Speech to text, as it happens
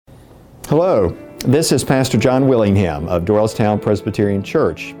Hello, this is Pastor John Willingham of Doylestown Presbyterian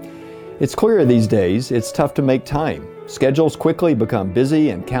Church. It's clear these days it's tough to make time. Schedules quickly become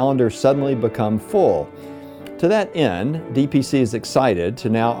busy and calendars suddenly become full. To that end, DPC is excited to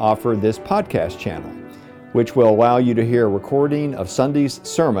now offer this podcast channel, which will allow you to hear a recording of Sunday's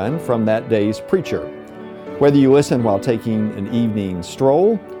sermon from that day's preacher. Whether you listen while taking an evening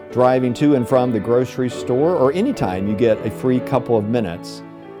stroll, driving to and from the grocery store, or anytime you get a free couple of minutes,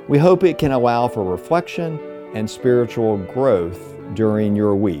 we hope it can allow for reflection and spiritual growth during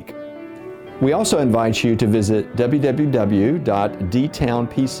your week. We also invite you to visit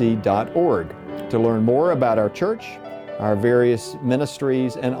www.dtownpc.org to learn more about our church, our various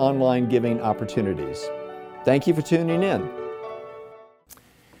ministries, and online giving opportunities. Thank you for tuning in.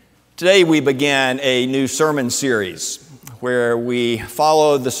 Today we begin a new sermon series where we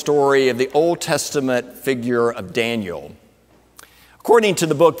follow the story of the Old Testament figure of Daniel. According to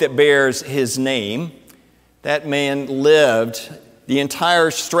the book that bears his name, that man lived the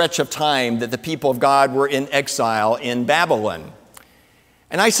entire stretch of time that the people of God were in exile in Babylon.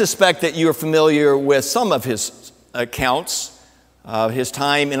 And I suspect that you are familiar with some of his accounts of his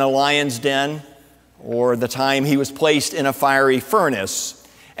time in a lion's den or the time he was placed in a fiery furnace.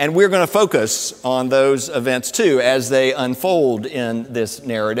 And we're going to focus on those events too as they unfold in this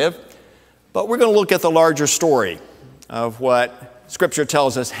narrative. But we're going to look at the larger story of what Scripture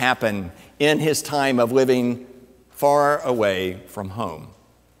tells us happened in his time of living far away from home.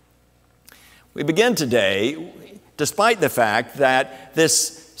 We begin today, despite the fact that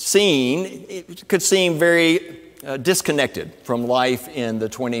this scene it could seem very disconnected from life in the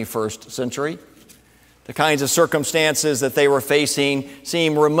 21st century. The kinds of circumstances that they were facing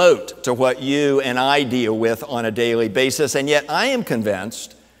seem remote to what you and I deal with on a daily basis, and yet I am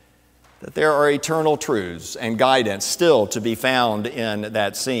convinced that there are eternal truths and guidance still to be found in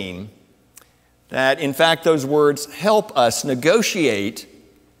that scene. That, in fact, those words help us negotiate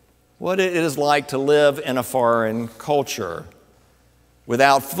what it is like to live in a foreign culture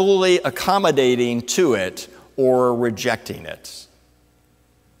without fully accommodating to it or rejecting it.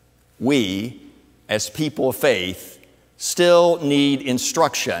 We, as people of faith, still need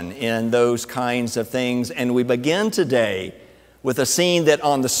instruction in those kinds of things, and we begin today with a scene that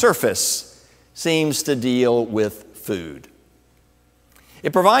on the surface seems to deal with food.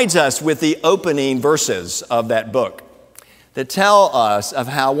 It provides us with the opening verses of that book that tell us of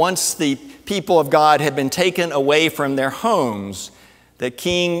how once the people of God had been taken away from their homes, that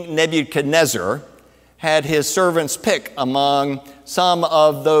King Nebuchadnezzar had his servants pick among some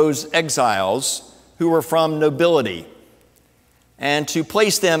of those exiles who were from nobility and to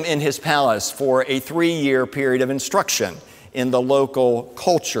place them in his palace for a 3-year period of instruction in the local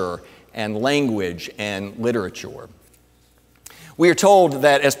culture and language and literature. We are told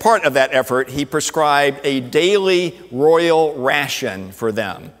that as part of that effort, he prescribed a daily royal ration for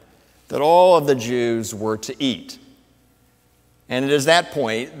them that all of the Jews were to eat. And it is that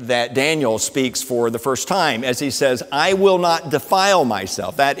point that Daniel speaks for the first time as he says, I will not defile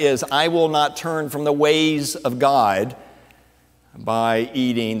myself. That is, I will not turn from the ways of God by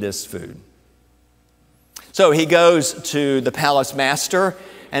eating this food. So he goes to the palace master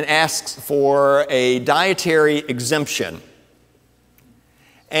and asks for a dietary exemption.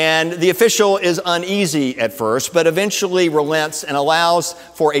 And the official is uneasy at first, but eventually relents and allows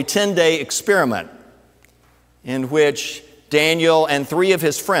for a 10-day experiment in which Daniel and 3 of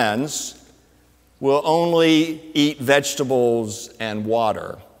his friends will only eat vegetables and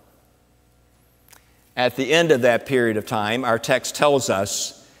water. At the end of that period of time, our text tells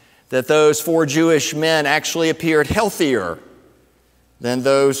us that those 4 Jewish men actually appeared healthier than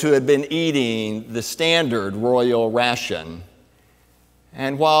those who had been eating the standard royal ration.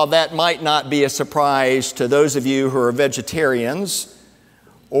 And while that might not be a surprise to those of you who are vegetarians,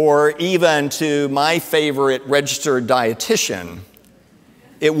 or even to my favorite registered dietitian,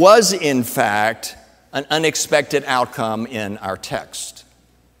 it was in fact an unexpected outcome in our text,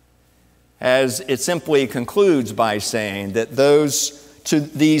 as it simply concludes by saying that to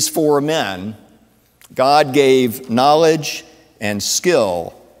these 4 men, God gave knowledge and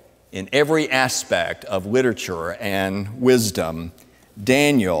skill in every aspect of literature and wisdom.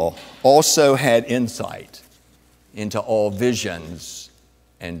 Daniel also had insight into all visions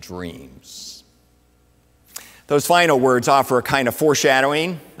and dreams. Those final words offer a kind of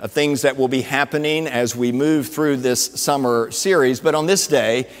foreshadowing of things that will be happening as we move through this summer series. But on this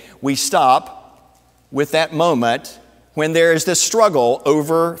day, we stop with that moment when there is this struggle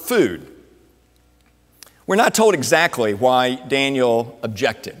over food. We're not told exactly why Daniel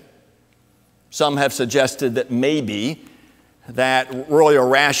objected. Some have suggested that maybe That royal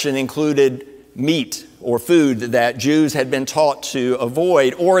ration included meat or food that Jews had been taught to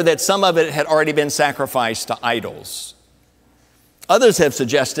avoid, or that some of it had already been sacrificed to idols. Others have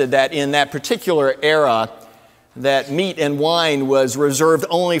suggested that in that particular era, that meat and wine was reserved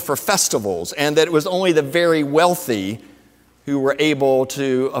only for festivals, and that it was only the very wealthy who were able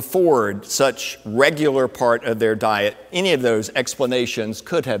to afford such regular part of their diet. Any of those explanations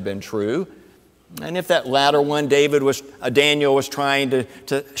could have been true. And if that latter one, Daniel was trying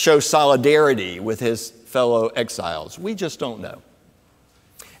to show solidarity with his fellow exiles, we just don't know.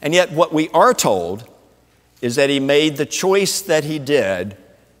 And yet what we are told is that he made the choice that he did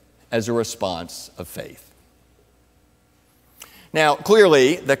as a response of faith. Now,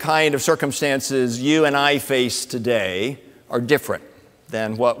 clearly, the kind of circumstances you and I face today are different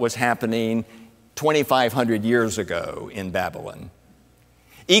than what was happening 2,500 years ago in Babylon.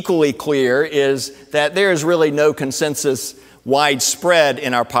 Equally clear is that there is really no consensus widespread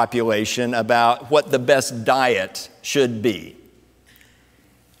in our population about what the best diet should be.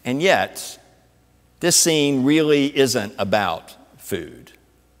 And yet, this scene really isn't about food.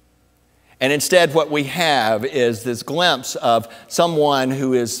 And instead, what we have is this glimpse of someone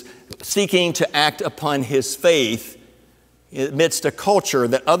who is seeking to act upon his faith amidst a culture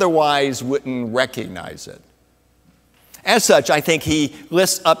that otherwise wouldn't recognize it. As such, I think he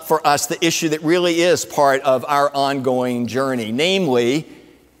lists up for us the issue that really is part of our ongoing journey. Namely,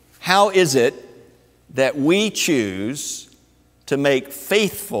 how is it that we choose to make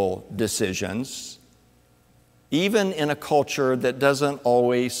faithful decisions even in a culture that doesn't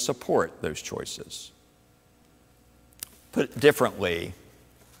always support those choices? Put differently,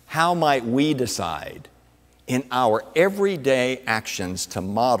 how might we decide in our everyday actions to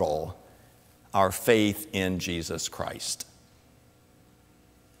model our faith in Jesus Christ?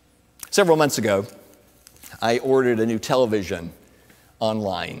 Several months ago, I ordered a new television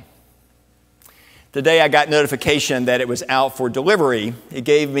online. The day I got notification that it was out for delivery, it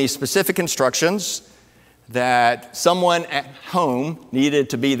gave me specific instructions that someone at home needed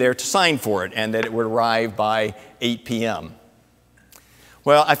to be there to sign for it and that it would arrive by 8 p.m.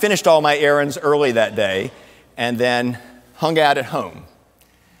 Well, I finished all my errands early that day and then hung out at home.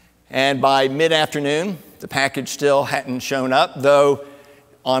 And by mid-afternoon, the package still hadn't shown up, though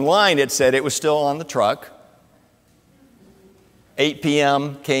online it said it was still on the truck. 8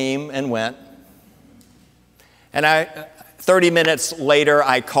 p.m. came and went. And 30 minutes later,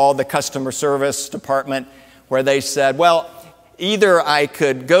 I called the customer service department where they said, well, either I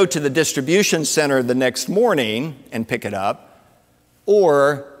could go to the distribution center the next morning and pick it up,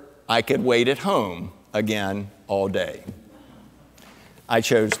 or I could wait at home again all day. I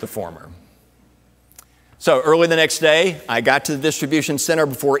chose the former. So early the next day, I got to the distribution center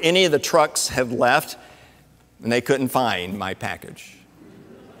before any of the trucks had left, and they couldn't find my package.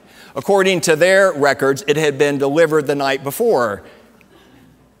 According to their records, it had been delivered the night before,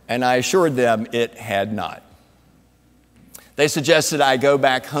 and I assured them it had not. They suggested I go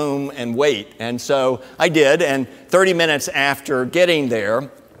back home and wait, and so I did, and 30 minutes after getting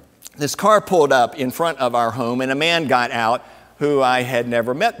there, this car pulled up in front of our home, and a man got out who I had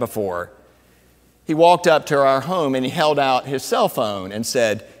never met before. He walked up to our home, and he held out his cell phone and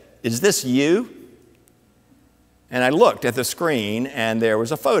said, "Is this you?" And I looked at the screen, and there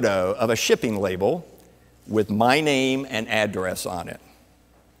was a photo of a shipping label with my name and address on it.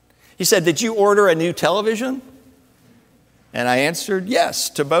 He said, "Did you order a new television?" And I answered yes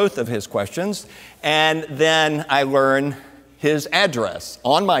to both of his questions. And then I learned his address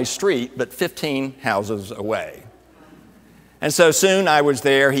on my street, but 15 houses away. And so soon I was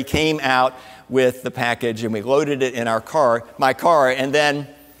there. He came out with the package, and we loaded it in my car, and then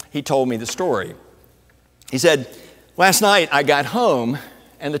he told me the story. He said, "Last night I got home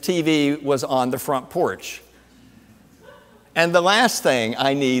and the TV was on the front porch. And the last thing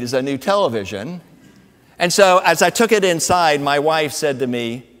I need is a new television. And so as I took it inside, my wife said to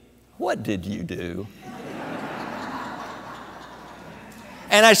me, 'What did you do?'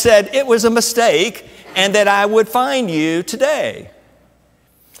 And I said, 'It was a mistake and that I would find you today.'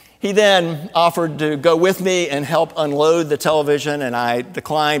 He then offered to go with me and help unload the television, and I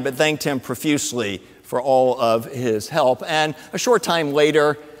declined but thanked him profusely for all of his help. And a short time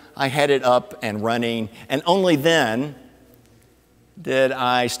later, I had it up and running, and only then did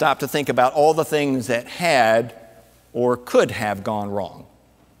I stop to think about all the things that had or could have gone wrong,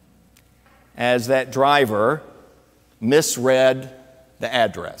 as that driver misread the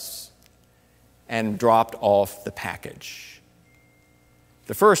address and dropped off the package.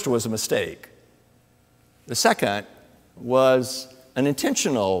 The first was a mistake. The second was an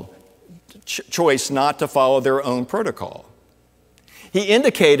intentional choice not to follow their own protocol. He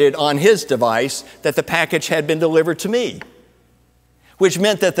indicated on his device that the package had been delivered to me, which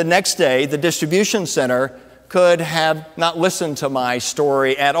meant that the next day the distribution center could have not listened to my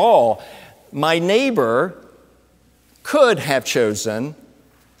story at all. My neighbor could have chosen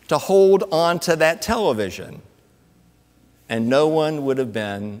to hold on to that television, and no one would have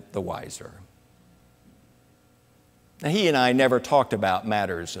been the wiser. Now, he and I never talked about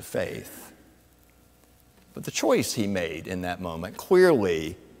matters of faith, but the choice he made in that moment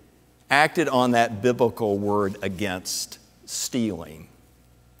clearly acted on that biblical word against stealing.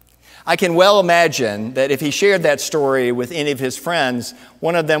 I can well imagine that if he shared that story with any of his friends,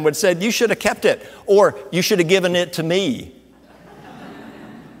 one of them would say, "You should have kept it," or "You should have given it to me."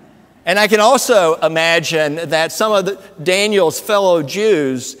 And I can also imagine that some of Daniel's fellow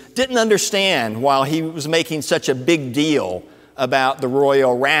Jews didn't understand why he was making such a big deal about the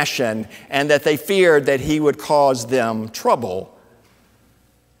royal ration, and that they feared that he would cause them trouble.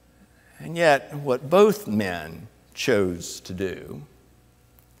 And yet, what both men chose to do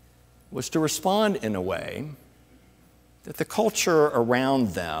was to respond in a way that the culture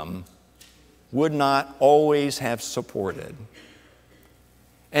around them would not always have supported.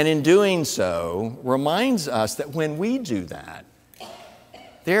 And in doing so, reminds us that when we do that,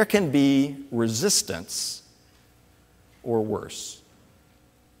 there can be resistance or worse.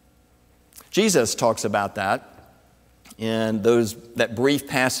 Jesus talks about that in that brief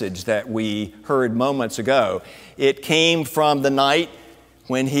passage that we heard moments ago. It came from the night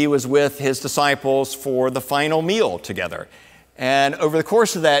when he was with his disciples for the final meal together. And over the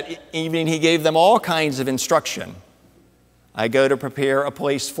course of that evening, he gave them all kinds of instruction. "I go to prepare a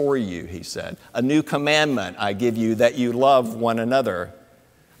place for you," he said. "A new commandment I give you, that you love one another.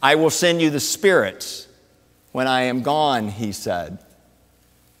 I will send you the Spirit when I am gone," he said.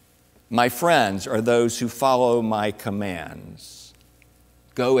 "My friends are those who follow my commands.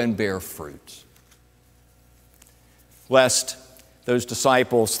 Go and bear fruit." Lest those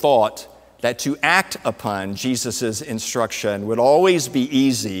disciples thought that to act upon Jesus' instruction would always be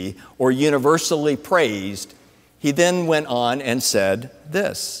easy or universally praised, he then went on and said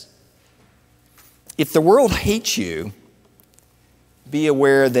this: "If the world hates you, be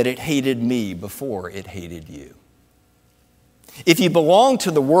aware that it hated me before it hated you. If you belong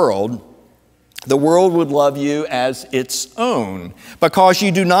to the world would love you as its own. Because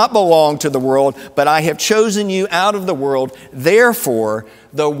you do not belong to the world, but I have chosen you out of the world, therefore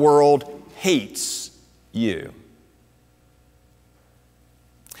the world hates you."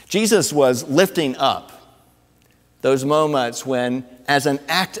 Jesus was lifting up those moments when, as an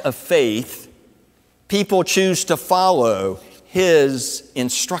act of faith, people choose to follow his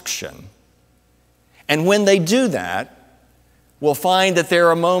instruction. And when they do that, we'll find that there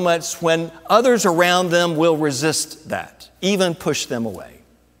are moments when others around them will resist that, even push them away.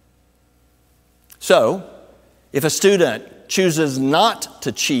 So, if a student chooses not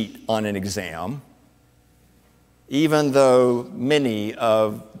to cheat on an exam, even though many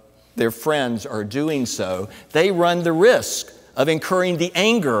of their friends are doing so, they run the risk of incurring the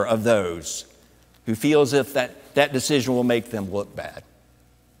anger of those who feel as if that decision will make them look bad.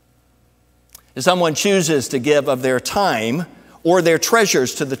 If someone chooses to give of their time or their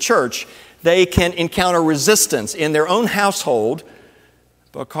treasures to the church, they can encounter resistance in their own household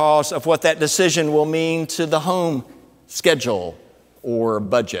because of what that decision will mean to the home schedule or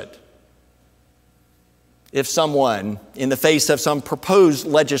budget. If someone, in the face of some proposed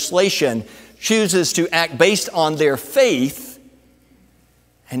legislation, chooses to act based on their faith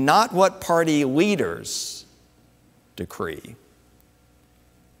and not what party leaders decree,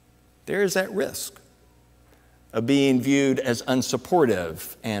 there is that risk of being viewed as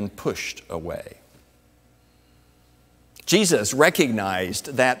unsupportive and pushed away. Jesus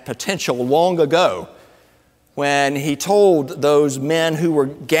recognized that potential long ago when he told those men who were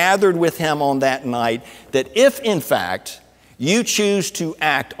gathered with him on that night that if, in fact, you choose to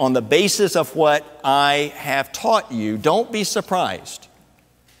act on the basis of what I have taught you, don't be surprised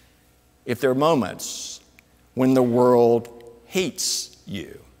if there are moments when the world hates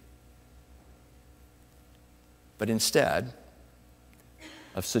you. But instead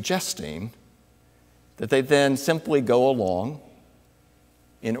of suggesting that they then simply go along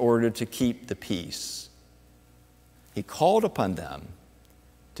in order to keep the peace, he called upon them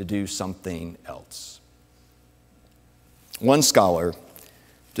to do something else. One scholar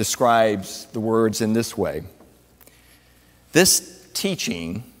describes the words in this way: "This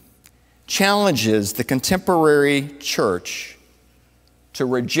teaching challenges the contemporary church to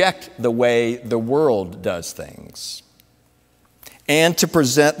reject the way the world does things and to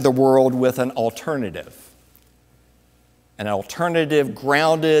present the world with an alternative, an alternative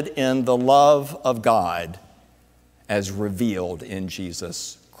grounded in the love of God as revealed in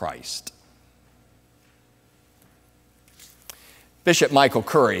Jesus Christ. Bishop Michael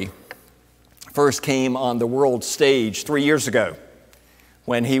Curry first came on the world stage 3 years ago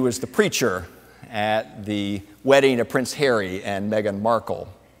when he was the preacher at the wedding of Prince Harry and Meghan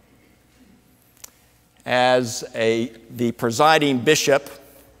Markle. As the presiding bishop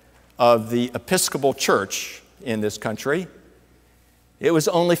of the Episcopal Church in this country, it was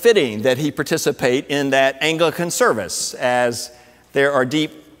only fitting that he participate in that Anglican service, as there are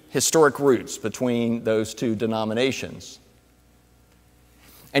deep historic roots between those two denominations.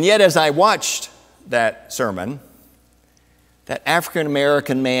 And yet, as I watched that sermon, that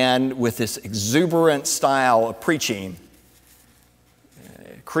African-American man with this exuberant style of preaching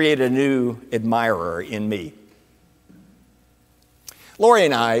created a new admirer in me. Lori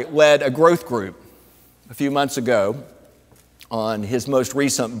and I led a growth group a few months ago on his most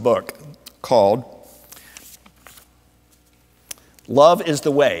recent book called Love is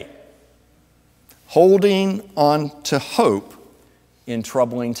the Way, Holding on to Hope in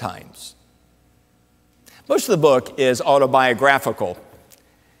Troubling Times. Most of the book is autobiographical,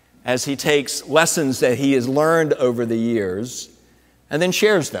 as he takes lessons that he has learned over the years and then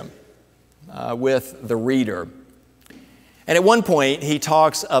shares them with the reader. And at one point, he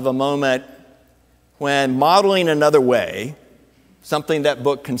talks of a moment when modeling another way, something that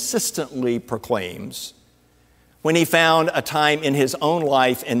book consistently proclaims, when he found a time in his own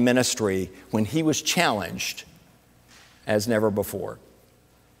life and ministry when he was challenged as never before.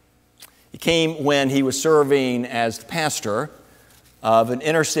 It came when he was serving as the pastor of an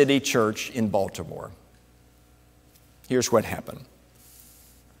inner city church in Baltimore. Here's what happened.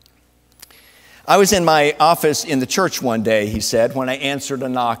 I was in my office in the church one day, he said, when I answered a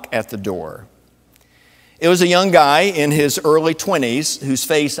knock at the door. It was a young guy in his early 20s whose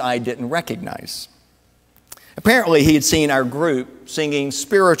face I didn't recognize. Apparently, he had seen our group singing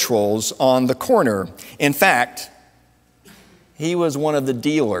spirituals on the corner. In fact, he was one of the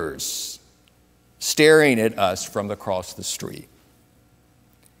dealers staring at us from across the street.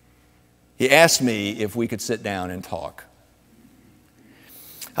 He asked me if we could sit down and talk.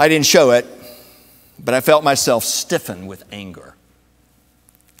 I didn't show it, but I felt myself stiffen with anger.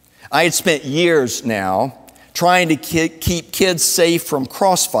 I had spent years now trying to keep kids safe from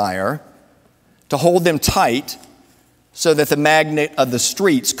crossfire, to hold them tight so that the magnet of the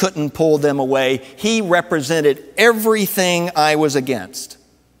streets couldn't pull them away. He represented everything I was against: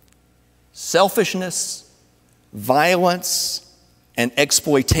 selfishness, violence, and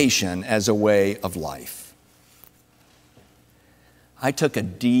exploitation as a way of life. I took a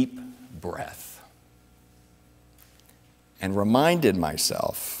deep breath and reminded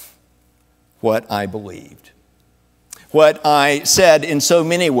myself what I believed, what I said in so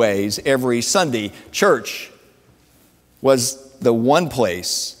many ways every Sunday. Church was the one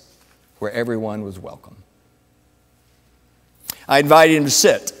place where everyone was welcome. I invited him to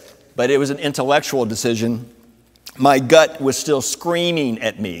sit, but it was an intellectual decision. My gut was still screaming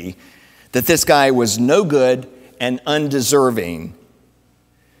at me that this guy was no good and undeserving.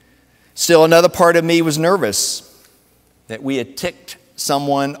 Still, another part of me was nervous that we had ticked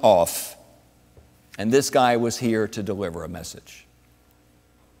someone off, and this guy was here to deliver a message.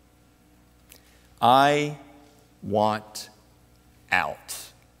 I want out.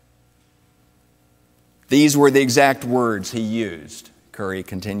 These were the exact words he used, Curry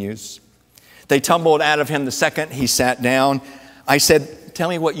continues. They tumbled out of him the second he sat down. I said, "Tell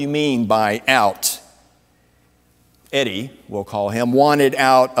me what you mean by out." Eddie, we'll call him, wanted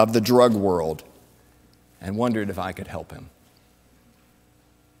out of the drug world and wondered if I could help him.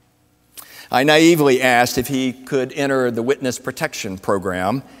 I naively asked if he could enter the witness protection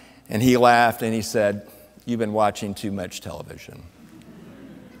program, and he laughed and he said, "You've been watching too much television."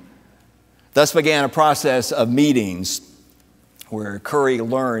 Thus began a process of meetings where Curry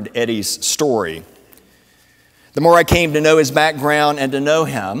learned Eddie's story. The more I came to know his background and to know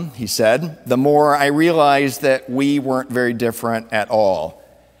him, he said, the more I realized that we weren't very different at all.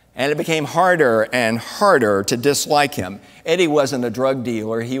 And it became harder and harder to dislike him. Eddie wasn't a drug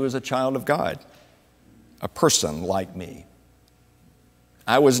dealer. He was a child of God, a person like me.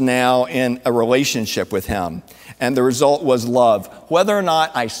 I was now in a relationship with him, and the result was love, whether or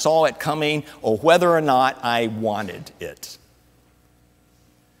not I saw it coming or whether or not I wanted it.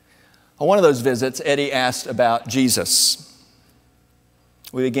 On one of those visits, Eddie asked about Jesus.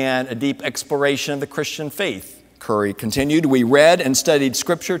 We began a deep exploration of the Christian faith, Curry continued. We read and studied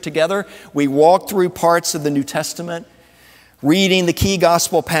Scripture together. We walked through parts of the New Testament, reading the key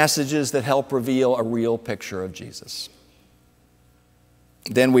gospel passages that help reveal a real picture of Jesus.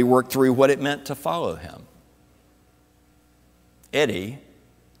 Then we worked through what it meant to follow him. Eddie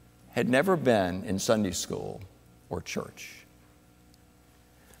had never been in Sunday school or church.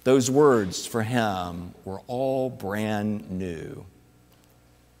 Those words for him were all brand new.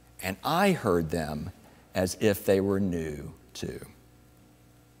 And I heard them as if they were new too.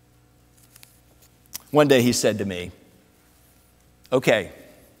 One day he said to me, "Okay,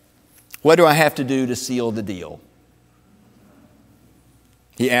 what do I have to do to seal the deal?"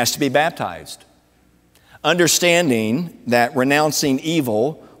 He asked to be baptized, understanding that renouncing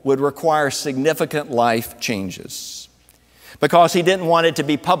evil would require significant life changes. Because he didn't want it to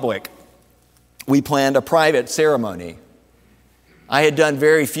be public, we planned a private ceremony. I had done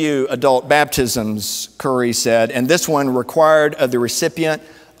very few adult baptisms, Curry said, and this one required of the recipient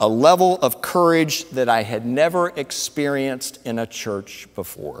a level of courage that I had never experienced in a church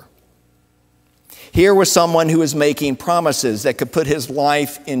before. Here was someone who was making promises that could put his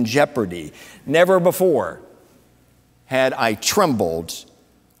life in jeopardy. Never before had I trembled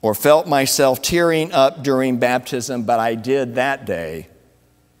or felt myself tearing up during baptism, but I did that day.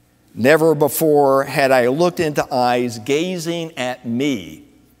 Never before had I looked into eyes gazing at me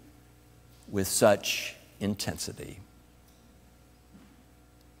with such intensity.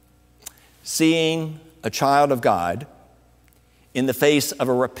 Seeing a child of God in the face of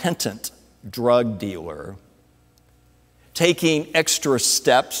a repentant drug dealer, taking extra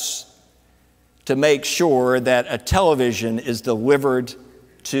steps to make sure that a television is delivered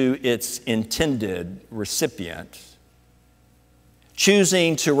to its intended recipient,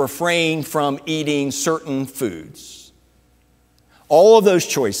 choosing to refrain from eating certain foods. All of those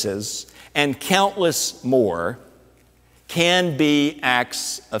choices and countless more can be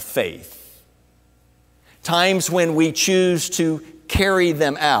acts of faith. Times when we choose to carry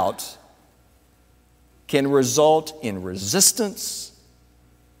them out can result in resistance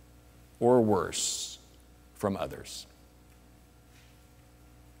or worse from others.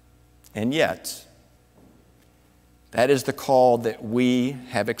 And yet, that is the call that we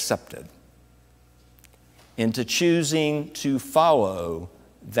have accepted into choosing to follow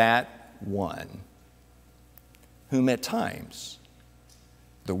that one whom at times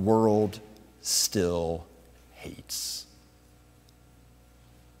the world still hates.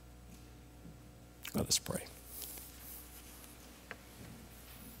 Let us pray.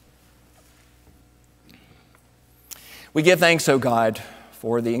 We give thanks, O God,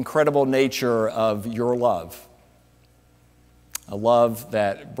 for the incredible nature of your love. A love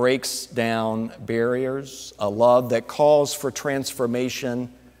that breaks down barriers, a love that calls for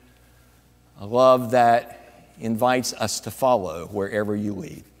transformation, a love that invites us to follow wherever you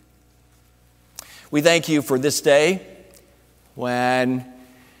lead. We thank you for this day when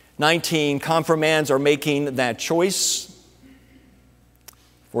 19 confirmands are making that choice,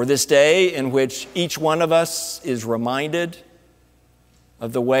 for this day in which each one of us is reminded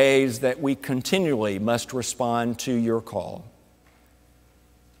of the ways that we continually must respond to your call.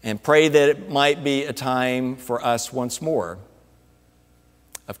 And pray that it might be a time for us once more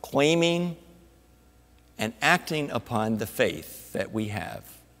of claiming and acting upon the faith that we have,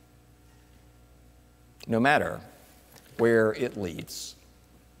 no matter where it leads.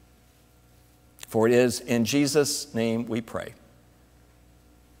 For it is in Jesus' name we pray.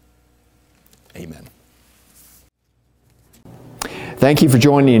 Amen. Thank you for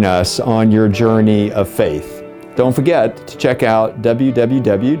joining us on your journey of faith. Don't forget to check out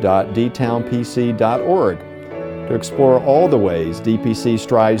www.dtownpc.org to explore all the ways DPC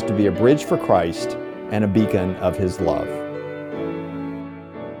strives to be a bridge for Christ and a beacon of His love.